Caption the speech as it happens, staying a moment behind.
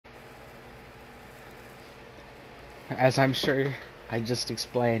as I'm sure I just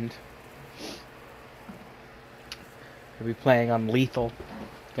explained. I'll be playing on Lethal.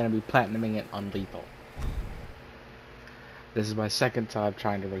 Gonna be platinuming it on Lethal. This is my second time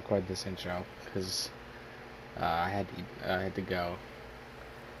trying to record this intro because I had to go.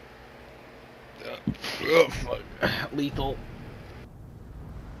 Oh, fuck. Lethal.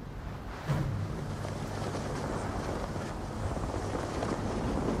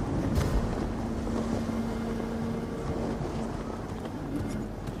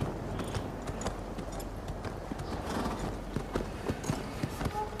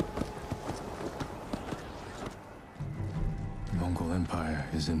 The Mongol Empire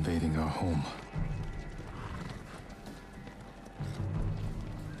is invading our home.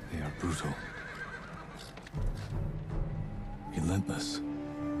 They are brutal, relentless,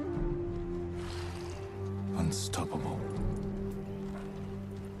 unstoppable.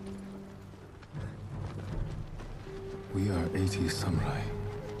 We are 80 samurai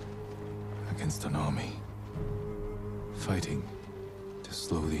against an army, fighting to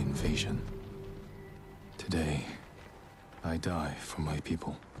slow the invasion. Today, I die for my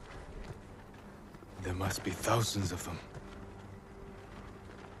people. There must be thousands of them.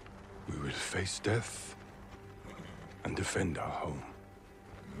 We will face death and defend our home.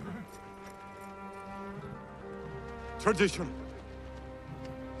 Tradition,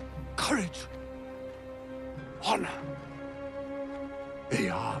 courage, honor. They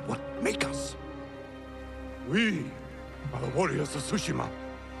are what make us. We are the warriors of Tsushima.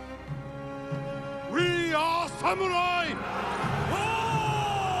 We are samurai!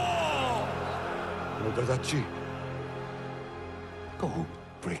 Nodadachi, go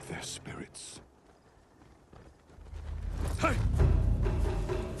break their spirits. Hey!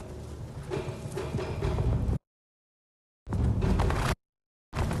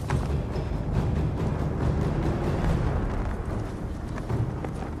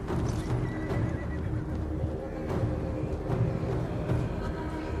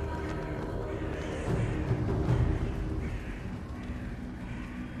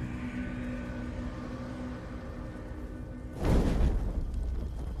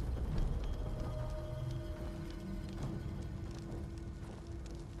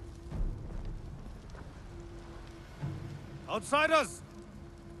 Outsiders!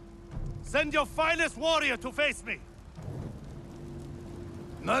 Send your finest warrior to face me!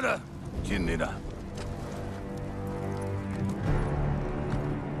 Nada, Jinnida.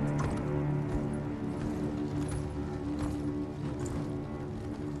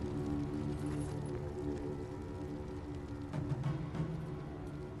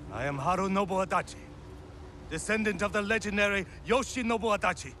 I am Harunobu Adachi, descendant of the legendary Yoshinobu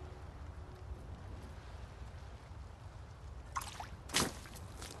Adachi.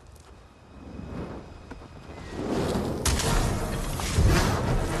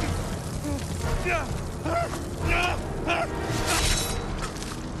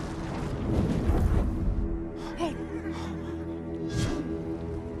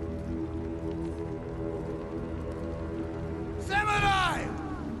 Samurai!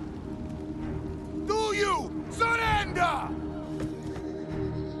 Do you surrender?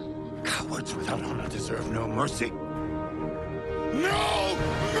 Cowards without honor deserve no mercy. No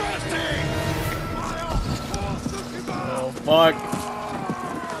mercy! Oh, fuck.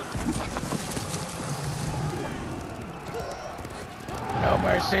 No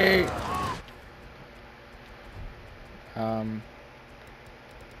mercy.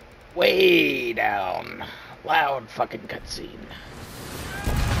 Way down. Loud fucking cutscene.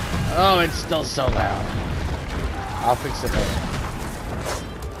 Oh, it's still so loud. I'll fix it later.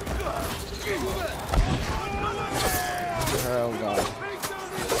 Oh god.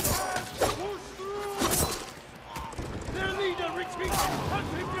 Their leader retreats! Hunt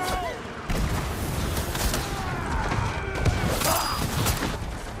him down!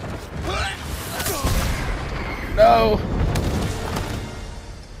 No!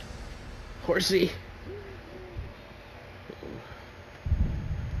 Horsey.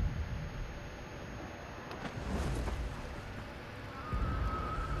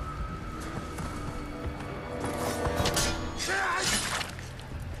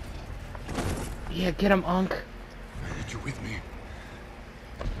 Yeah, get him, Unk. I need you with me.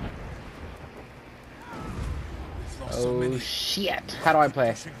 Oh shit. How do I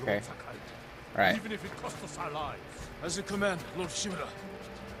play? Okay. Right. Even if it costs us our lives. As you command, Lord Shimura.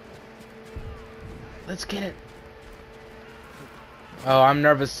 Let's get it. Oh, I'm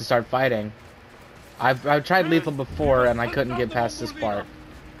nervous to start fighting. I've tried lethal before and I couldn't get past this part.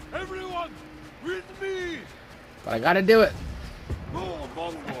 Everyone, with me! But I gotta do it. Go,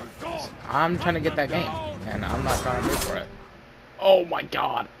 Mongol, go! I'm trying to get that game. Down. And I'm not trying to pay for it. Oh my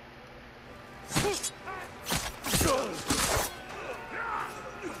god.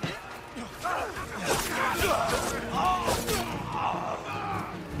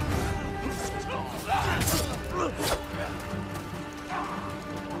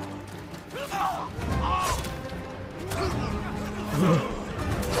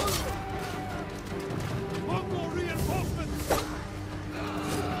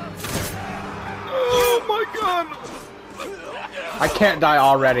 Oh my god! I can't die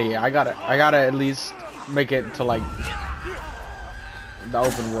already. I gotta at least make it to like the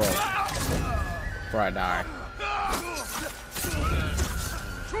open world before I die.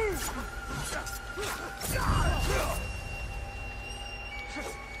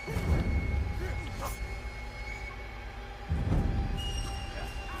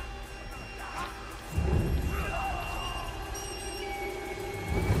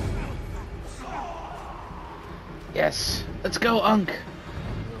 Yes, let's go, Unk.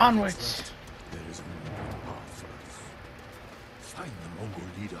 Onwards. There is another path for us. Find the Mongol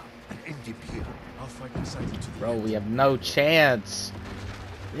leader and end him here. I'll fight beside you to the Bro, end. we have no chance.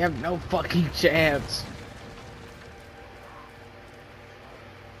 We have no fucking chance.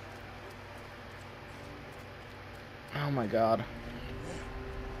 Oh my god.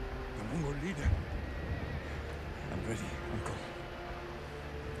 The Mongol leader. I'm ready, Uncle.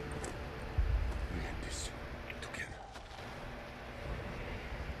 We end this together.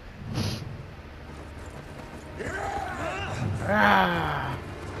 Ah.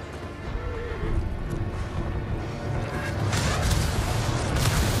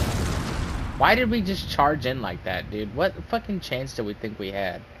 Why did we just charge in like that, dude? What fucking chance did we think we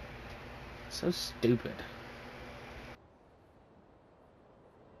had? So stupid.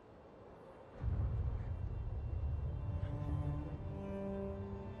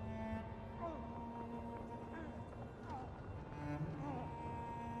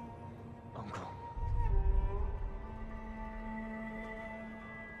 Uncle.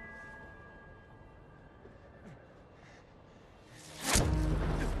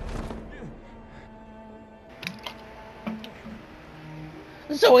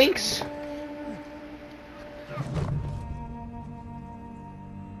 Zoinks!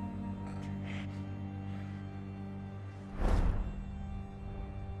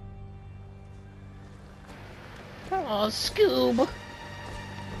 Oh, Scoob!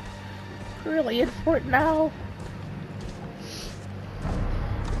 Really in for it now?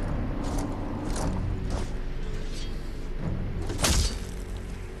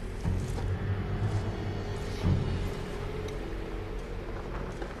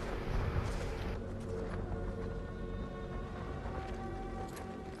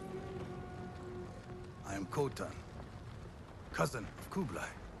 I am Khotan, cousin of Kublai,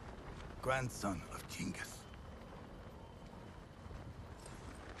 grandson of Genghis.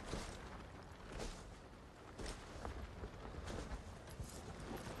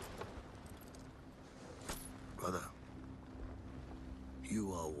 Brother,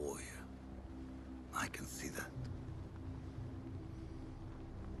 you are a warrior. I can see that.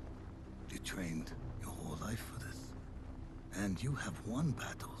 You trained your whole life for this. And you have won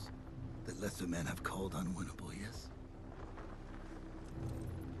battles that lesser men have called unwinnable, yes?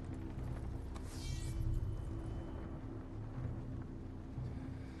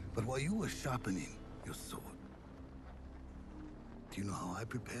 But while you were sharpening your sword, do you know how I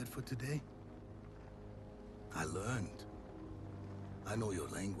prepared for today? I learned. I know your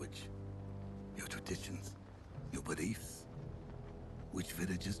language, your traditions, your beliefs, which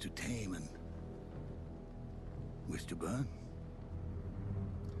villages to tame and which to burn.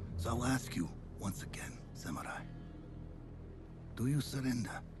 So I'll ask you once again, Samurai. Do you surrender?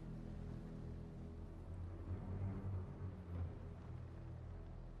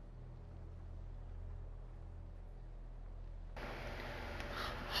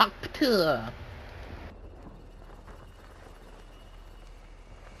 Hakptur!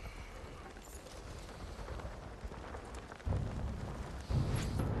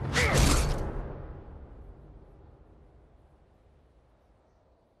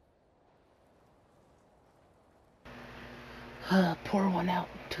 Pour one out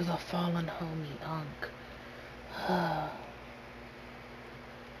to the fallen homie, Unk.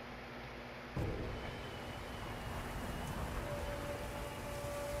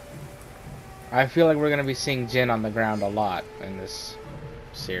 I feel like we're gonna be seeing Jin on the ground a lot in this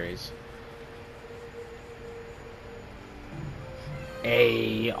series.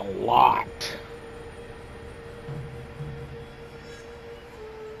 A lot.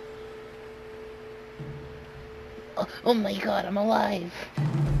 Oh my god, I'm alive.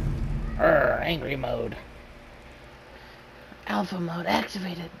 Angry mode. Alpha mode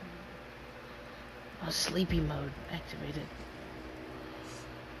activated. Oh, sleepy mode activated.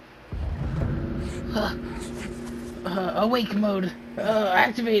 Awake mode.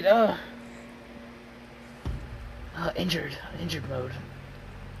 Activate. Injured mode.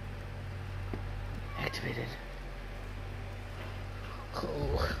 Activated.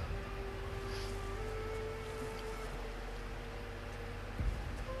 Cool.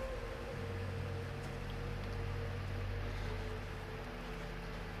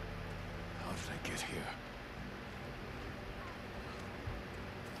 How did I get here?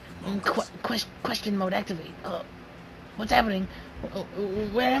 Question mode activate. What's happening?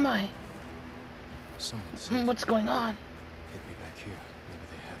 Where am I? Someone said, What's going on? hit me back here. Maybe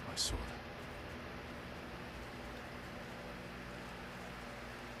they have my sword.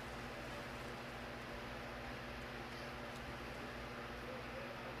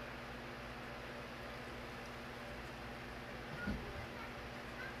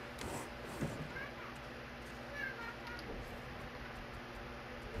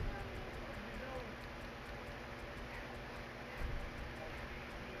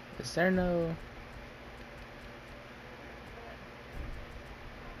 Is there no...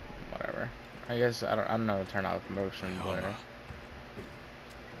 Whatever. I guess I don't know how to turn off motion blur.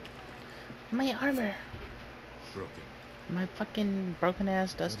 My armor. Broken. My fucking broken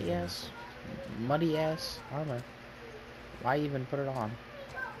ass, dusty ass, muddy ass armor. Why even put it on?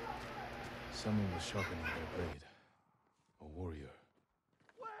 Someone was sharpening their blade. A warrior.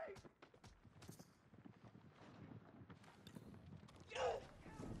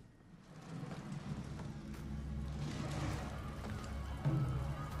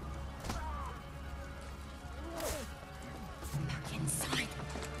 Back inside.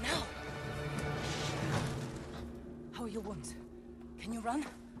 Now. How are your wounds? Can you run?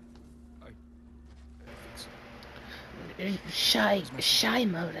 Shy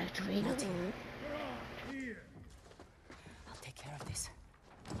mode activated. Nothing. I'll take care of this.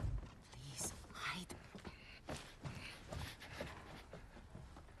 Please, hide.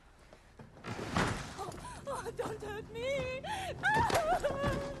 Oh, don't hurt me!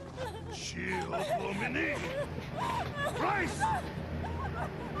 Shield Lumini! Price!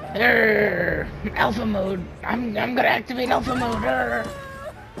 Alpha mode. I'm gonna activate alpha mode.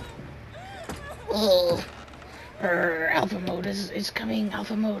 Oh. Alpha mode is coming.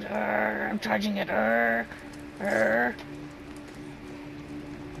 Alpha mode. I'm charging it.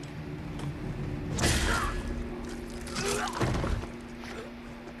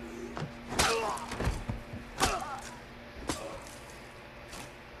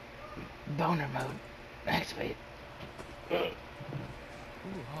 Boner mode. Activate. Let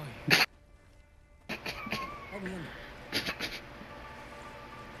me in.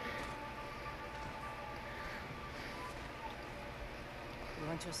 You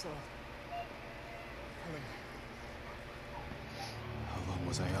want your sword? Helen, How long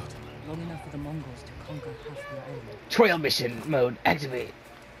was I out? long enough for the Mongols to conquer half the island. Trail mission mode. Activate.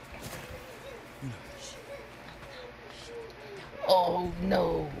 Oh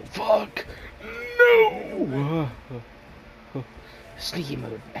no! Fuck! No! Sneaky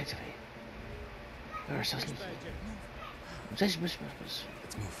mode. Activate. You're so sneaky. Let's move.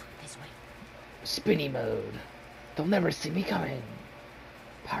 This way. Spinny mode. They'll never see me coming.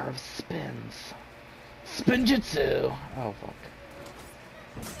 Power of spins. Spinjitzu. Oh fuck.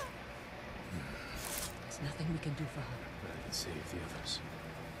 There's nothing we can do for her. But I can save the others.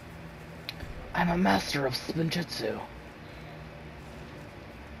 I'm a master of spinjitzu.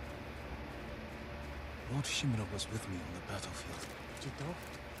 Lord Shimura was with me on the battlefield. Jito,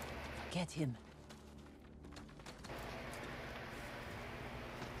 forget him.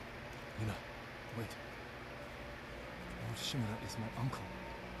 Yuna, wait. Lord Shimura is my uncle.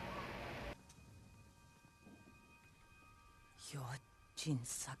 You're Jin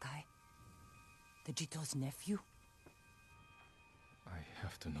Sakai? The Jito's nephew? I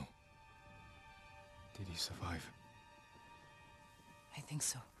have to know. Did he survive? I think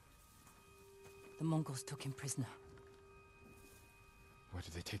so. The Mongols took him prisoner. Where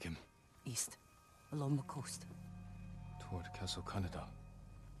did they take him? East, along the coast. Toward Castle Kaneda.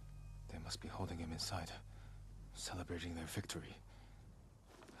 They must be holding him inside, celebrating their victory.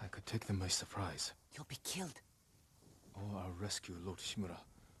 I could take them by surprise. You'll be killed. Or I'll rescue Lord Shimura.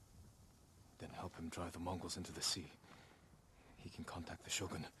 Then help him drive the Mongols into the sea. He can contact the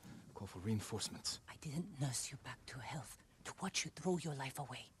Shogun, call for reinforcements. I didn't nurse you back to health to watch you throw your life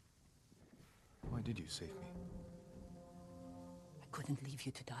away. Why did you save me? I couldn't leave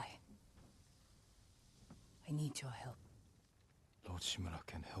you to die. I need your help. Lord Shimura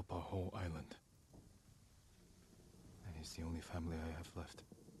can help our whole island. And He's the only family I have left.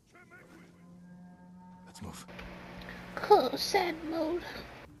 Let's move. Oh, sad mode.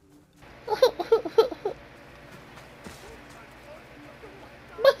 Oh,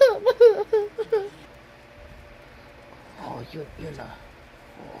 Yuna.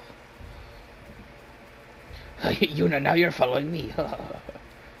 Oh. Yuna, now you're following me.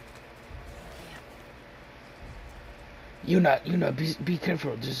 Yuna, be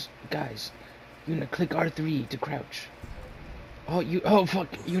careful. Just guys. Yuna, click R3 to crouch. Oh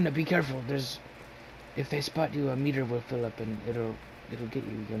fuck, Yuna, be careful. If they spot you, a meter will fill up and it'll get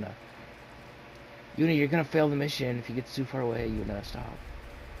you, Yuna. Yuna, you're gonna fail the mission if you get too far away. Yuna, stop.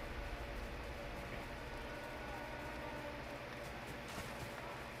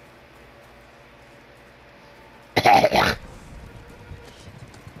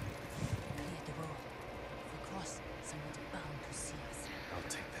 I'll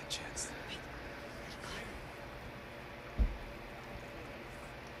take that chance.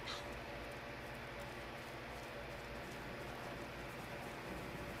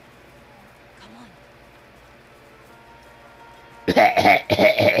 Come on.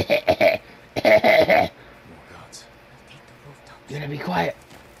 More gods. I'll take the rooftop. Yuna, be quiet.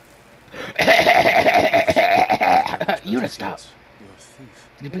 Yuna, stop. You're a thief.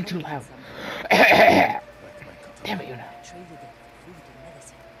 You're being too loud. Like my cup. Damn it, Yuna. I traded it for food and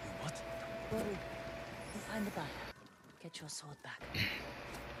medicine. You what? Don't worry. We'll find the buyer. Get your sword back.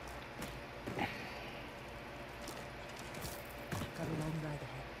 Got a long ride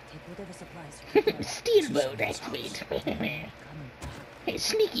ahead. Take whatever supplies you can. Steal mode activate. Coming back.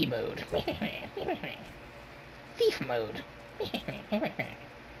 Sneaky mode. Thief mode. Through here.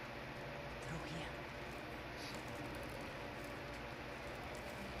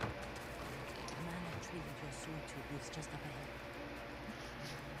 The man I traded your sword to lives just up ahead.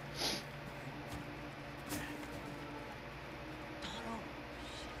 Taro!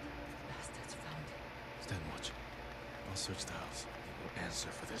 Shit. Bastards found it. Stand watch. I'll search the house. They will answer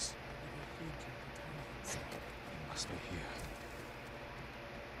for this. Maybe they feed you Katana inside. It must be here.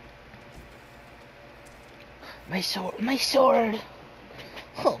 My sword.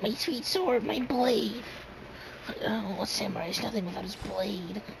 Oh, my sweet sword, my blade. Oh, a samurai is nothing without his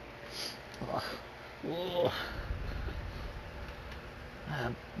blade. Oh.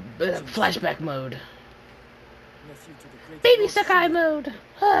 Flashback mode. Nephew to the great Baby Lord Sakai Shima. mode.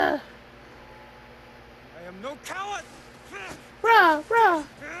 I am no coward! Rah, rah.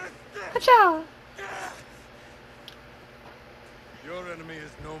 Hacha. Your enemy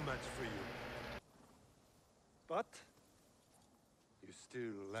is no match for you. But you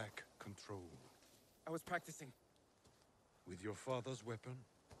still lack control. I was practicing. With your father's weapon?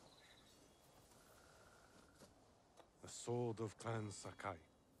 The sword of Clan Sakai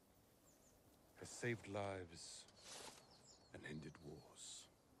has saved lives and ended wars.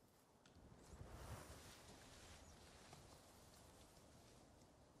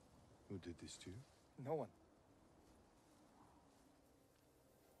 Who did this to you? No one.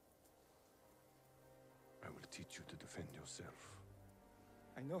 I will teach you to defend yourself.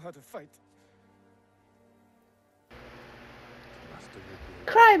 I know how to fight. Master your blade.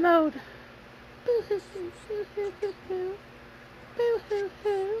 Cry mode. Boo hoo hoo hoo hoo hoo hoo. Boo hoo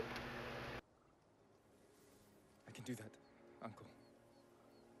hoo. I can do that, Uncle.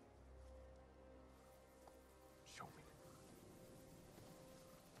 Show me.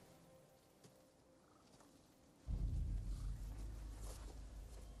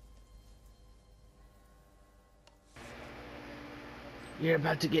 You're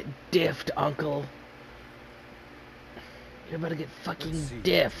about to get diffed, Uncle. You're about to get fucking Let's see what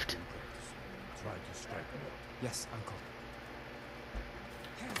diffed. you can practice. Try to strike me. Yes, Uncle.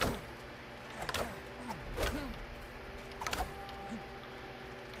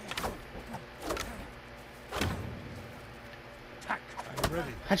 Attack! I'm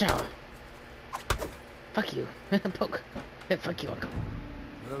ready. Hacha. Fuck you. Poke. Fuck you, Uncle.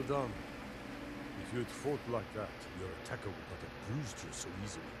 Well done. If you'd fought like that, your attacker would not have bruised you so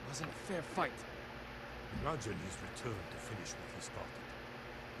easily. It wasn't a fair fight. Imagine he's returned to finish what he started.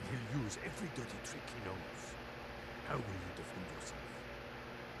 He'll use every dirty trick he knows. How will you defend yourself?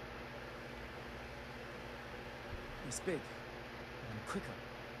 He's big, and I'm quicker.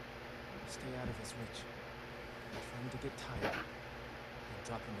 Stay out of his reach. Wait for him to get tired, and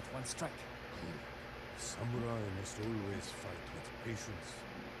drop him with one strike. Samurai must always fight with patience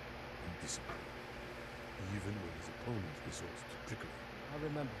and discipline, even when his opponent resorts to trickery. I'll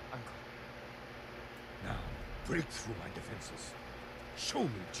remember, Uncle. Now, break through my defenses. Show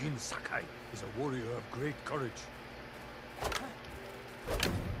me Jin Sakai is a warrior of great courage.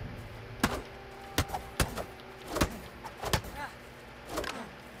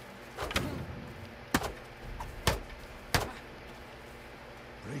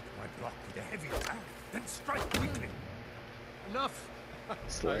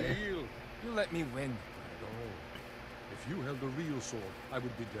 Slay. I yield. You let me win. Not at all. If you held a real sword, I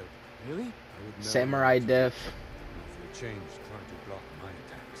would be dead. Really? I would never Samurai let you diff. Awfully changed trying to block my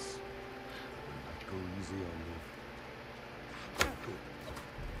attacks. I will not go easy on you. Good.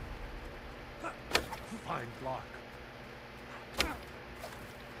 Fine block.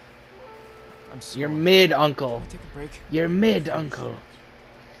 I'm sorry. You're mid, Uncle. Can I take a break? You're mid, Uncle.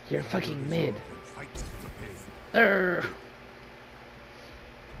 You're fucking mid. Fight to the pain. Urgh.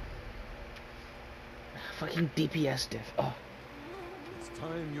 Fucking DPS diff. Oh. It's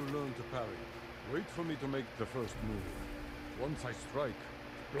time you learn to parry. Wait for me to make the first move. Once I strike,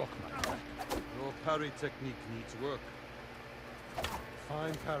 block my attack. Your parry technique needs work.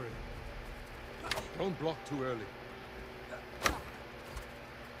 Fine parry. Don't block too early.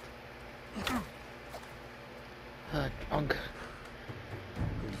 Unk. Good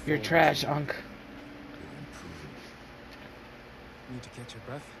You're form. trash, Unk. You're improving. Need to catch your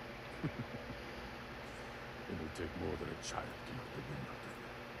breath? It'll take more than a child to knock the wind out of you.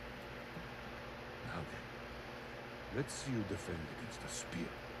 Now then, let's see you defend against a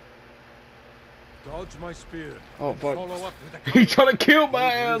spear. Dodge my spear. Oh, and fuck. Follow up with a He trying to kill my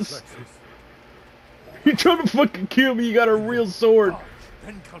Use ass. reflexes. He trying to fucking kill me. You got a real sword. Dodge,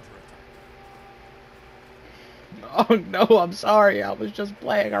 then counterattack. Oh no, I'm sorry. I was just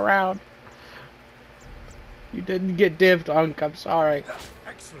playing around. You didn't get diffed, Unk. I'm sorry.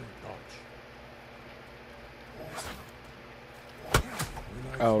 Excellent dodge.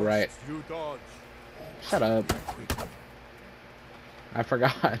 When I Oh, thrust, right. You dodge. Shut up. Quick. I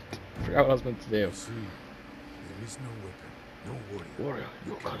forgot. I forgot what I was meant to do. You see, there is no weapon, no warrior. Warrior,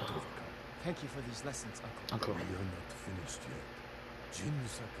 you you cannot cannot. overcome. Thank you for these lessons, Uncle. Uncle. We are not finished yet. Jin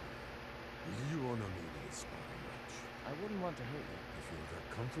Sakai, will you honor me with a sparring match? I wouldn't want to hurt you. If you're that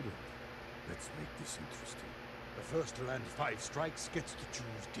confident, let's make this interesting. The first to land 5 strikes gets to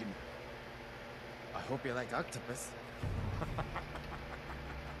choose dinner. I hope you like octopus.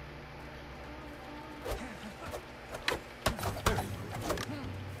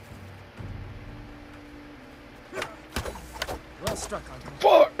 Well struck, Uncle.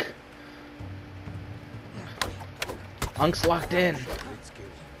 Fuck! Unk's locked in. Great skill.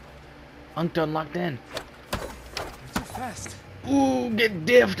 Unk done locked in. You're too fast. Ooh, get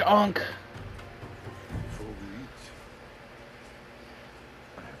diffed, Unk. Before we eat,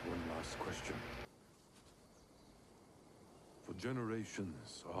 I have one last question. For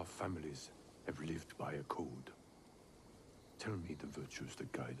generations, our families have lived by a code. Tell me the virtues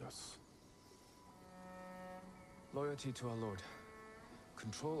that guide us. Loyalty to our Lord.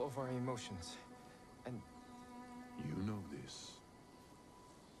 Control over our emotions. And You know this.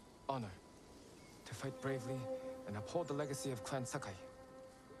 honor. To fight bravely and uphold the legacy of Clan Sakai.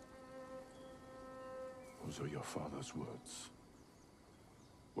 Those are your father's words.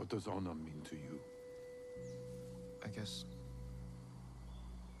 What does honor mean to you? I guess...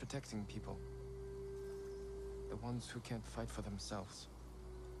 protecting people. The ones who can't fight for themselves.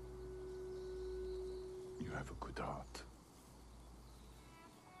 You have a good heart.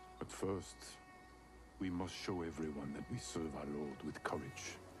 But first, we must show everyone that we serve our Lord with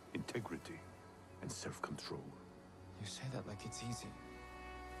courage, integrity, and self-control. You say that like it's easy.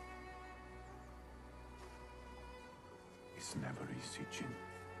 It's never easy, Jin.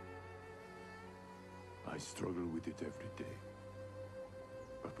 I struggle with it every day.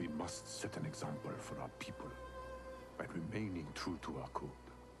 But we must set an example for our people by remaining true to our code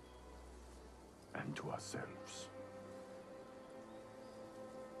and to ourselves.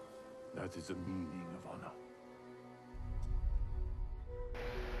 That is the meaning of honor.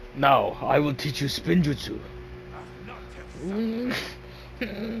 No, I will teach you spinjutsu.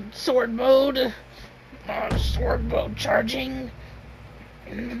 Sword mode. Sword mode charging.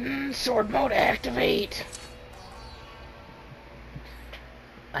 Sword mode activate.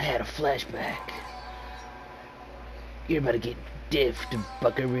 I had a flashback. You're about to get diffed,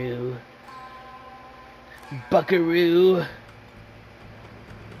 buckaroo. Buckaroo.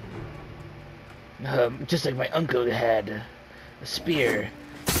 Just like my uncle had a spear.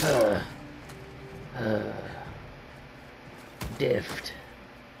 Diffed.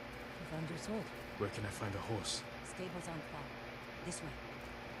 You found your sword. Where can I find a horse? Stables on file. This way.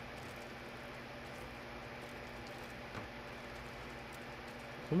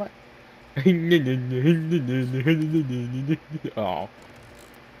 What? Oh.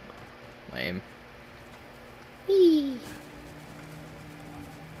 Lame.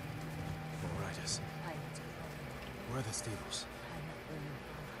 Alrightis. Pirates. Where are the stables? I'm not burning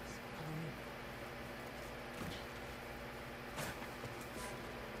farmhouse. Follow me.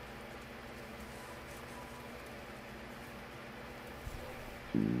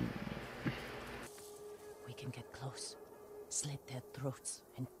 We can get close, slit their throats,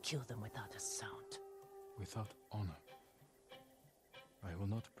 and kill them without a sound. Without honor, I will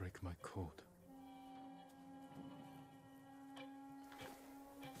not break my code.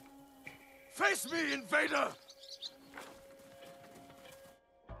 Face me, invader!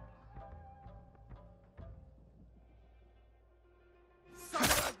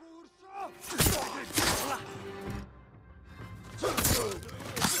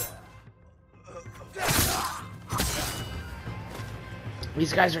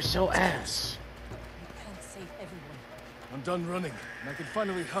 These guys are so ass. We can't save everyone. I'm done running, and I can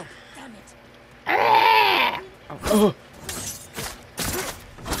finally help. Damn it! Oh.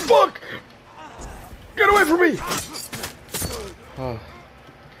 Fuck! Get away from me! Oh.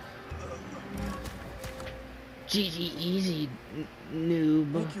 GG easy,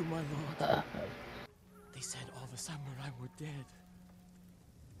 noob. Thank you, my lord. They said all the samurai were dead.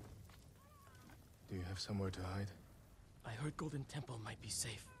 Do you have somewhere to hide? I heard Golden Temple might be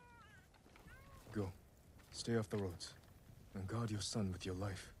safe. Go. Stay off the roads. And guard your son with your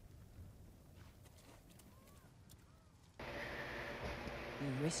life. You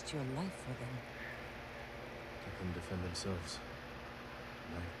risked your life for them. Let them defend themselves.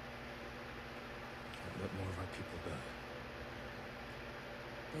 No. Can't let more of our people die.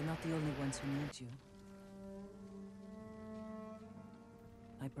 They're not the only ones who need you.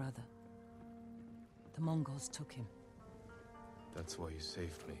 My brother. The Mongols took him. That's why you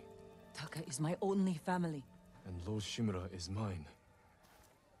saved me. Taka is my only family. And Lord Shimura is mine.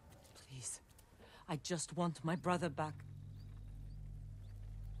 Please. I just want my brother back.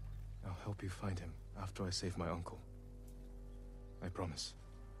 I'll help you find him after I save my uncle. I promise.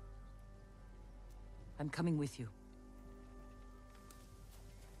 I'm coming with you.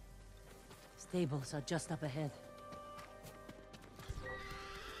 Stables are just up ahead.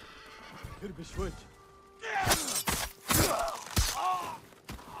 Here, beschwört.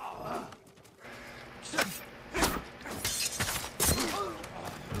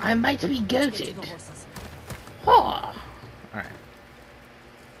 I might be goated. Get to the horses. Oh. Alright.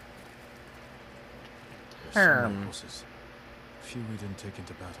 Horses. Few we didn't take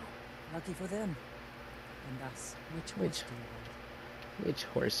into battle. Lucky for them. And us. Which Which- horse do you want? Which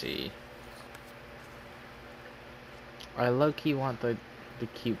horsey? I low-key want the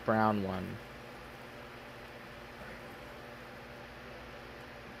cute brown one.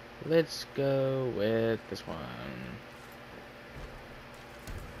 Let's go with this one.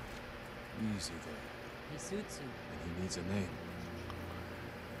 Easy there. He suits you. And he needs a name.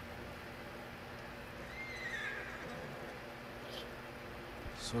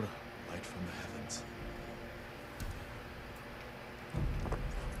 Sora, light from the heavens.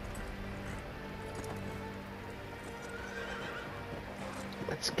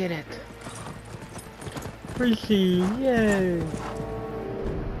 Let's get it. Horsey, yay!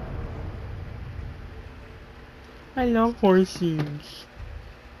 I love horses.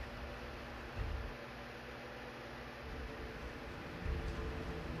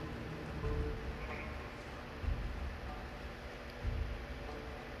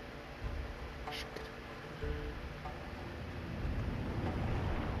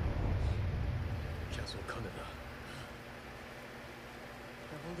 Castle Kaneda.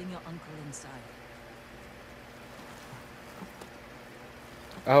 They're holding your uncle inside.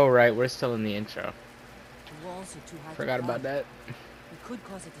 Oh right, we're still in the intro. The walls are too high Forgot to about climb. that. We could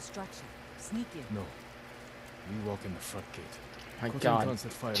cause a distraction. Sneak in. No. You walk in the front gate. My Goten God, Khan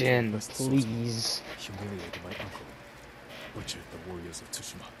set fire to Jin, the best swordsman. please. Humiliated my uncle. Butchered the warriors of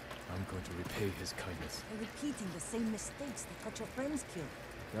Tsushima. I'm going to repay his kindness. They're repeating the same mistakes that got your friends killed.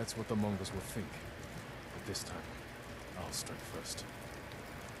 That's what the Mongols will think. But this time, I'll strike first.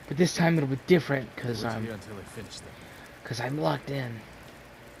 But this time it'll be different because Wait I'm here until I finish them. locked in.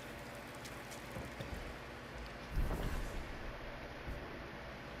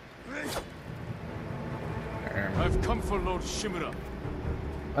 I've come for Lord Shimura.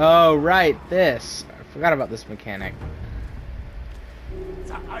 Oh right, this. I forgot about this mechanic.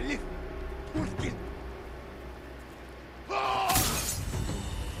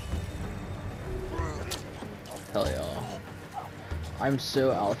 Hell yeah. I'm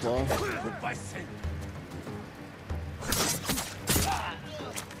so alpha.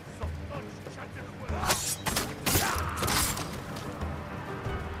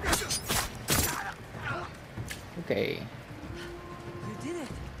 Okay. You did it.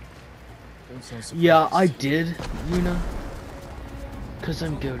 Don't sound surprised. Yeah, I did, Yuna. Cause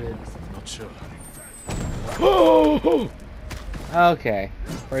I'm goated. Not sure. Okay,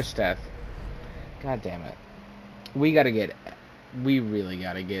 first death. God damn it. We gotta get We really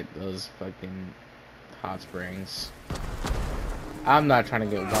gotta get those fucking hot springs. I'm not trying to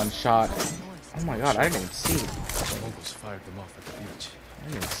get one shot. Oh my god, I didn't even see. The Mongols fired them off at the beach. I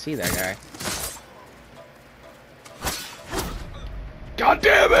didn't even see that guy. God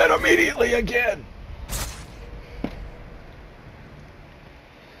damn it! Immediately again.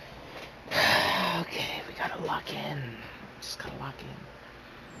 Okay, we gotta lock in. Just gotta lock in.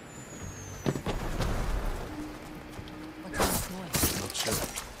 What's that noise? Not sure.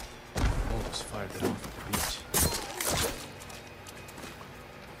 The Mongols fired them off at the beach.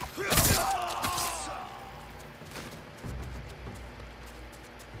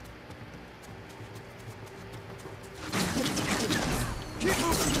 Keep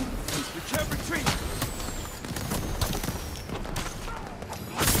moving! We can't retreat!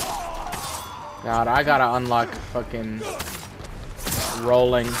 God, I gotta unlock fucking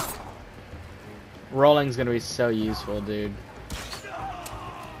rolling. Rolling's gonna be so useful, dude.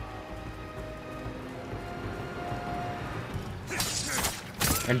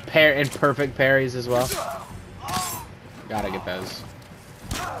 And perfect parries as well. Gotta get those.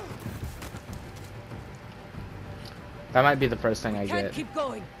 That might be the first thing I Can't get. keep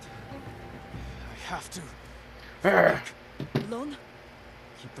going. I have to. Alone?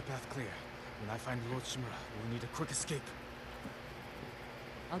 Keep the path clear. When I find Lord Shimura, we'll need a quick escape.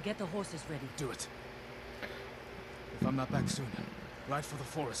 I'll get the horses ready. Do it. If I'm not back soon, ride for the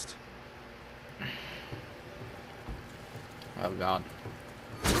forest. Oh god.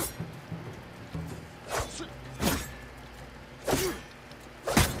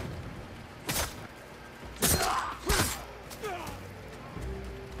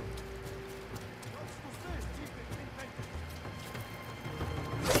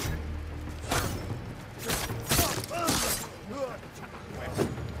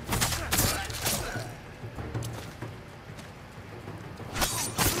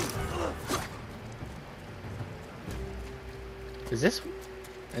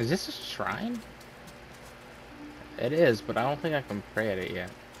 Is this a shrine? It is, but I don't think I can pray at it yet.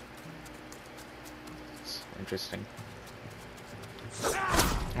 It's interesting.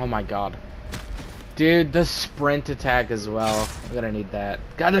 Oh my god. Dude, the sprint attack as well. We're gonna need that.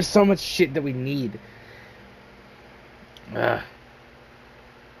 God, there's so much shit that we need. Ugh.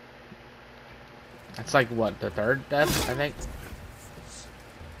 That's like, what, the third death, I think?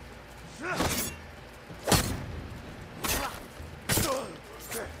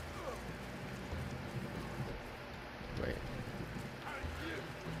 Wait.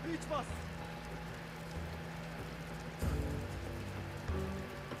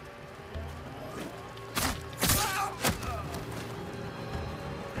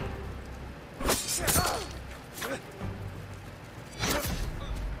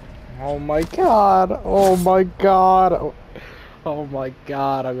 Oh my god, oh my god, oh my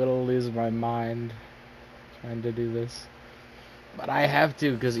god, I'm gonna lose my mind trying to do this. But I have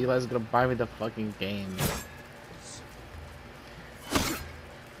to, because Eli's gonna buy me the fucking game.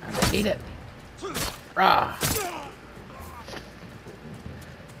 I need it. Rah.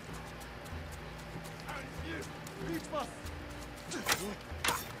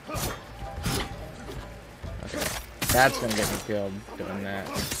 Okay. That's gonna get me killed doing that.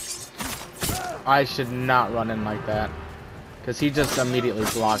 I should not run in like that, because he just immediately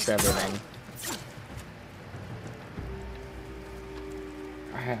blocked everything.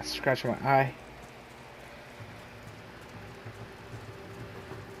 I scratched my eye.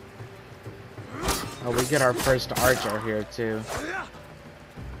 Oh, we get our first archer here too.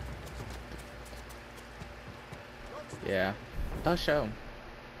 Yeah, does show.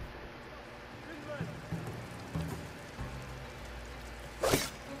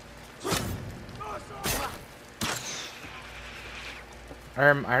 I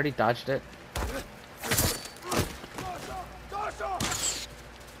already dodged it.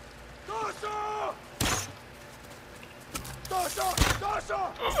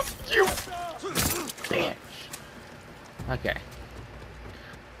 You bitch. Okay.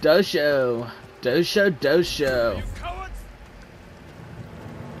 Dosho. Dosho, Dosho.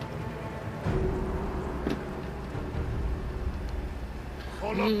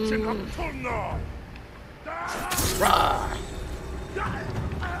 Rah.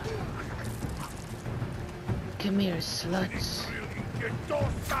 Come here, sluts.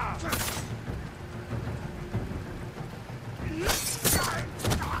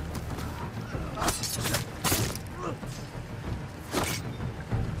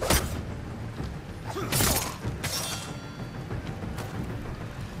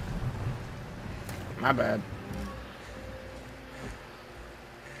 My bad.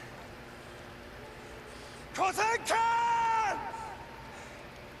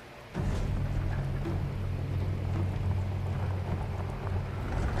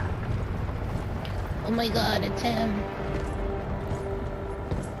 Oh my god, it's him.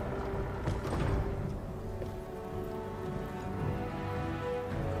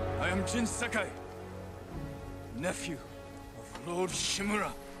 I am Jin Sakai, nephew of Lord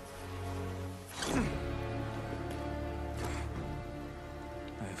Shimura.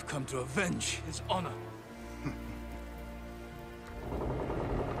 I have come to avenge his honor.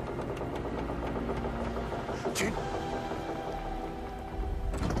 Jin,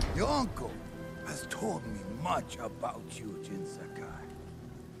 your uncle has told me much about you, Jin Sakai.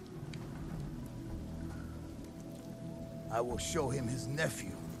 I will show him his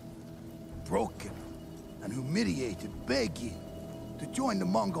nephew, broken and humiliated, begging to join the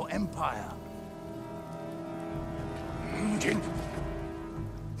Mongol Empire. Jin.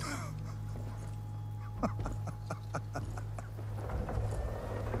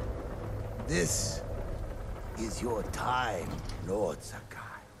 This is your time, Lord Sakai.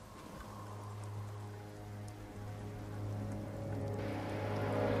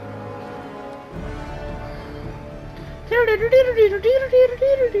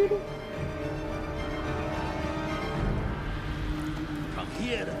 Come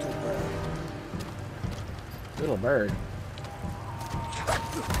here, little bird. Little bird.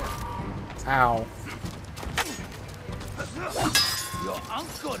 Ow. Your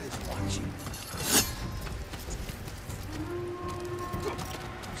uncle is watching.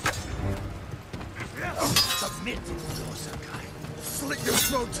 Submit, Lord Sakai. Slit your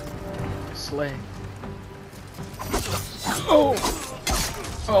throat. Slay. Oh!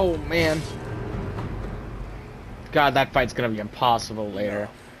 Oh, man. God, that fight's gonna be impossible later.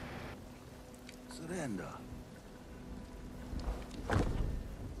 Surrender.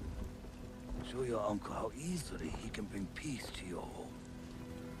 Show your uncle how easily he can bring peace to your home.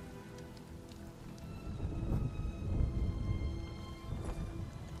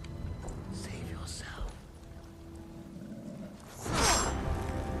 Save yourself.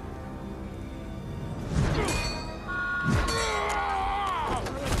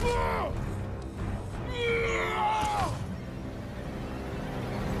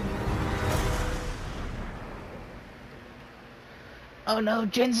 Oh no,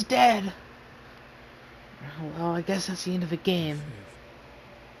 Jin's dead. Well, I guess that's the end of the game.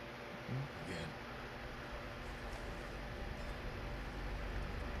 Again.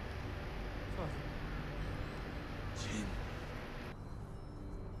 Jin.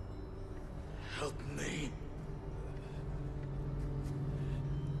 Help me.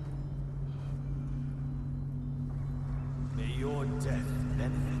 May your death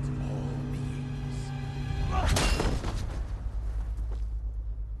benefit all beings.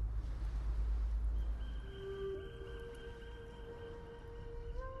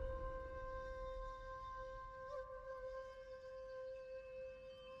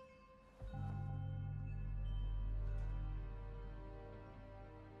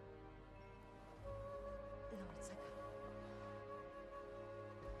 Lord Sakai.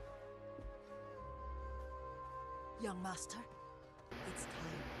 Young master, it's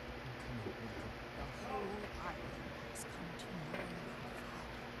time. The whole island has come to know your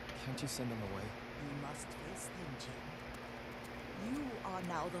father. Can't you send them away? You must face them, Jin. You are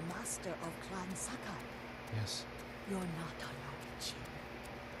now the master of Clan Sakai. Yes. You're not alone, Jin.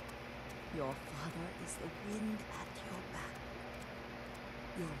 Your father is the wind at your back.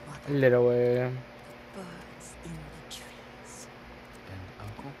 Your mother, Little birds in the trees. And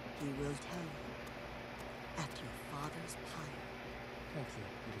Uncle? He will tell you at your father's pyre. Thank you,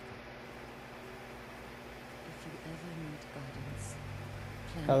 Yuriko. If you ever need guidance,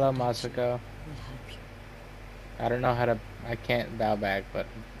 Clan Hello, Protection Masako. will help you. I don't know how to. I can't bow back, but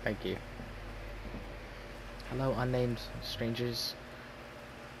thank you. Hello, unnamed strangers.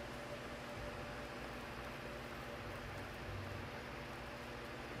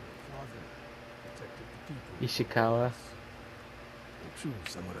 Father protected the people. Ishikawa. The true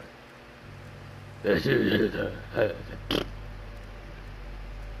samurai.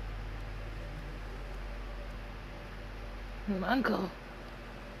 Uncle.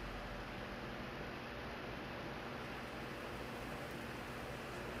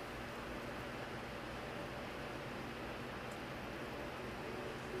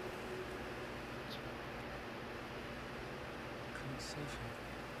 Couldn't save him.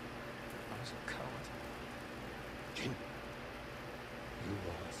 I was a coward. Jin, you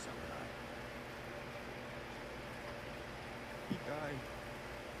are a samurai. He died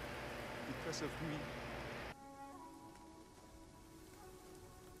because of me.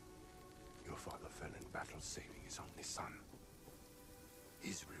 Your father fell in battle saving his only son.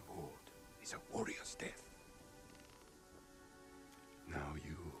 His reward is a warrior's death. Now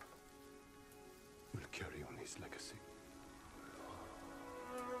you will carry on his legacy.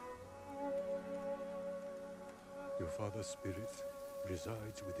 Your father's spirit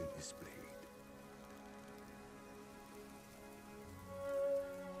resides within his blade.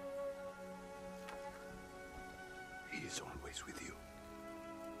 He is always with you.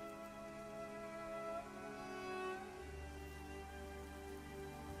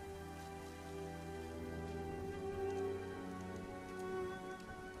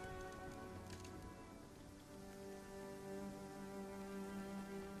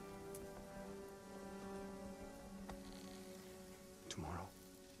 Tomorrow,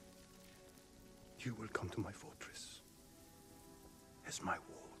 you will come to my fortress as my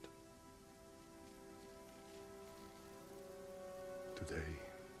ward. Today,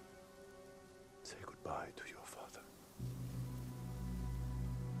 say goodbye to your father.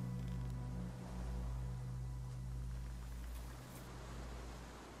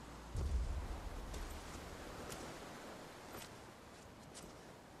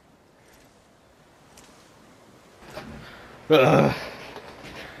 Ugh.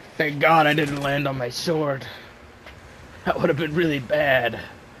 Thank God I didn't land on my sword. That would have been really bad.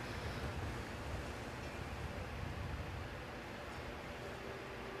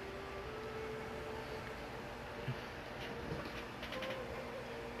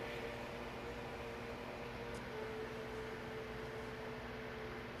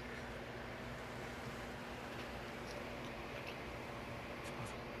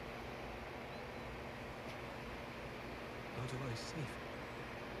 How do I save him?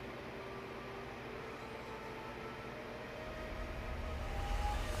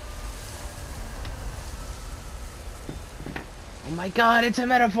 Oh my God, it's a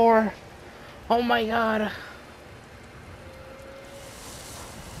metaphor. Oh my God.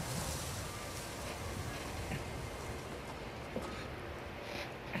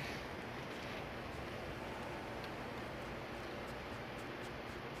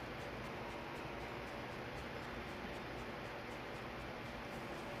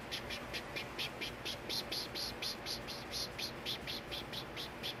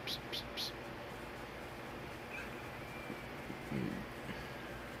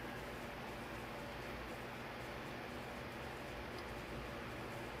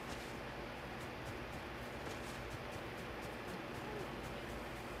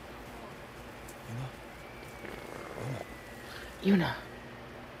 Yuna.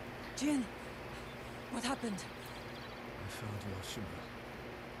 Jin, what happened? I found Yoshimura.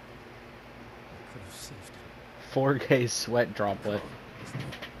 I could have saved him. 4K sweat droplet.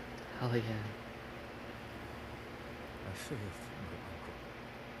 Hell yeah. I failed my uncle.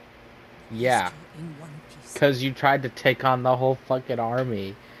 Yeah. Still in one piece. Because you tried to take on the whole fucking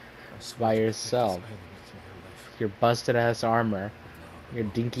army I swear by to protect yourself. this island with my life. Your busted ass armor. Now the Your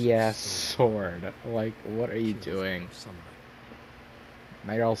Mongols dinky have ass stolen sword. Like, what are you killed doing? our samurai.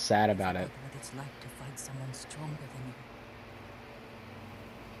 Now you're all sad about it. Forgotten what it's like to fight someone stronger than you.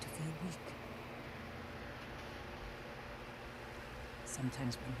 To feel weak.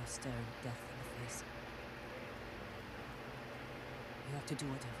 Sometimes when you're staring death in the face, you have to do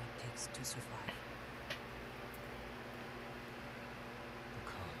whatever it takes to survive. The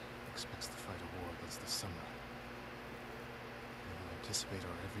Khan expects to fight a war against the samurai. He will anticipate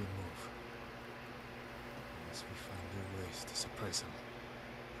our every move. Unless we find new ways to surprise him.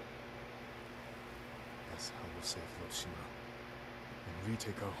 That's how we'll save Lord Shimura. And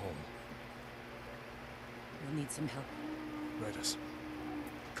retake our home. You'll need some help. Riders.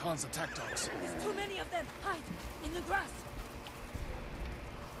 Khan's attack dogs. There's too many of them! Hide! In the grass!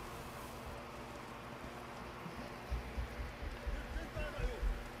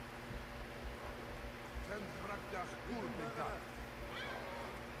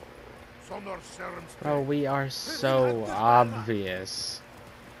 Bro, we are so obvious.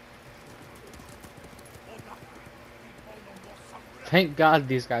 Thank God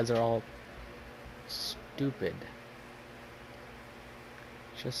these guys are all stupid.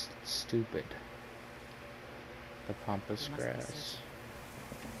 Just stupid. The pampas They must be grass.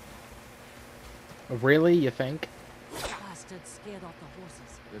 Really, you think? Bastards scared off the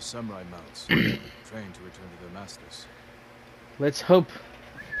horses. They're samurai mounts, trained to return to their masters. Let's hope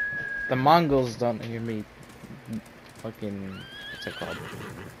the Mongols don't hear me fucking, what's it called?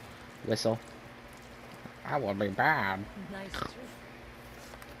 Whistle. That would be bad. Nice trick.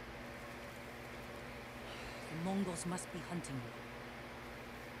 The Mongols must be hunting you.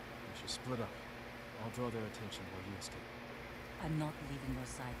 We should split up. I'll draw their attention while you escape. I'm not leaving your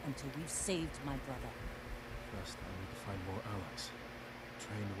side until we've saved my brother. First, I need to find more allies.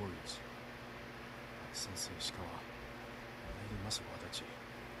 Trained warriors. Like Sensei Ishikawa and Lady Masawadachi.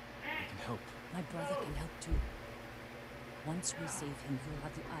 They can help My brother can help too. Once we save him, you'll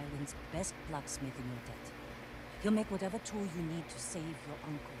have the island's best blacksmith in your debt. He'll make whatever tool you need to save your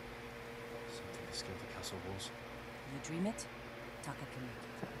uncle. Something to scale the castle walls. You dream it, Taka can make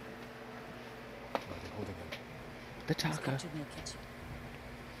it. Why are they holding him? The He's Taka. captured near Ketchum.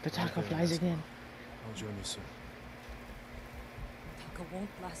 The Taka Right there, flies that's again. I'll join you soon. Taka won't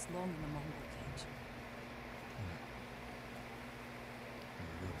last long in the Mongol cage. And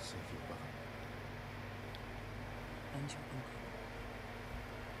we will save your brother. And your uncle.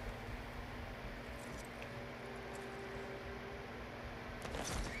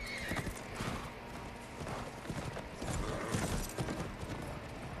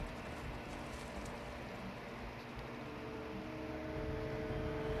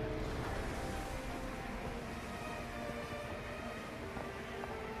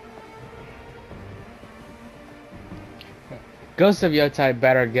 Ghost of Yotai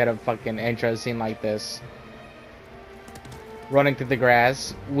better get a fucking intro scene like this. Running through the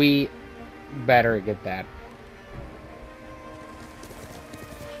grass. We better get that.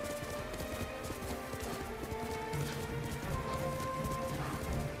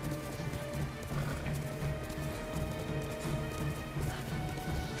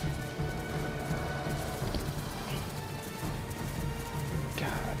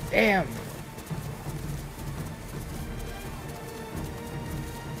 God damn.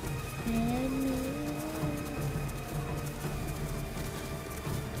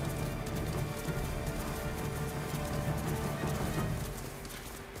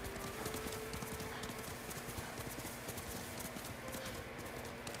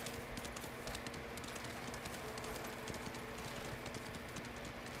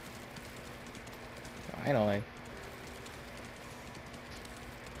 Finally.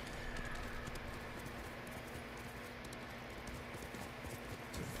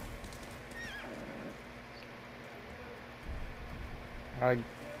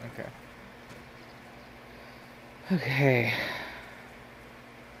 Okay. Okay.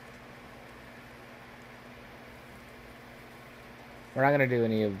 We're not gonna do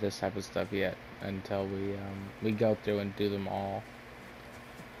any of this type of stuff yet until we go through and do them all.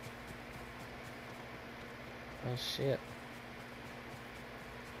 Oh shit.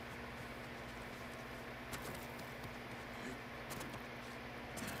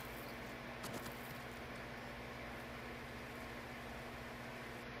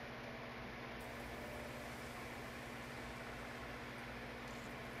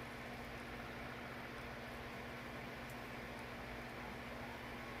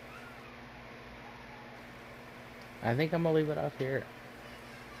 I think I'm gonna leave it off here.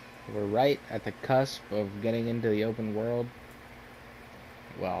 We're right at the cusp of getting into the open world.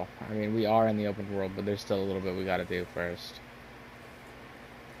 Well, I mean, we are in the open world, but there's still a little bit we gotta do first.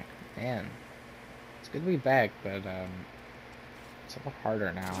 Man, it's good to be back, but it's a little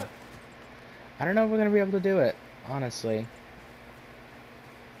harder now. I don't know if we're gonna be able to do it, honestly.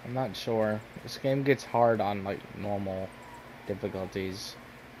 I'm not sure. This game gets hard on like normal difficulties.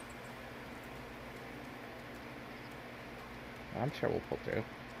 I'm sure we'll pull through.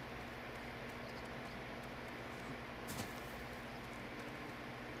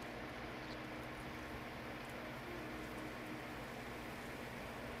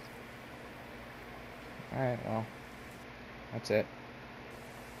 Alright, well, that's it.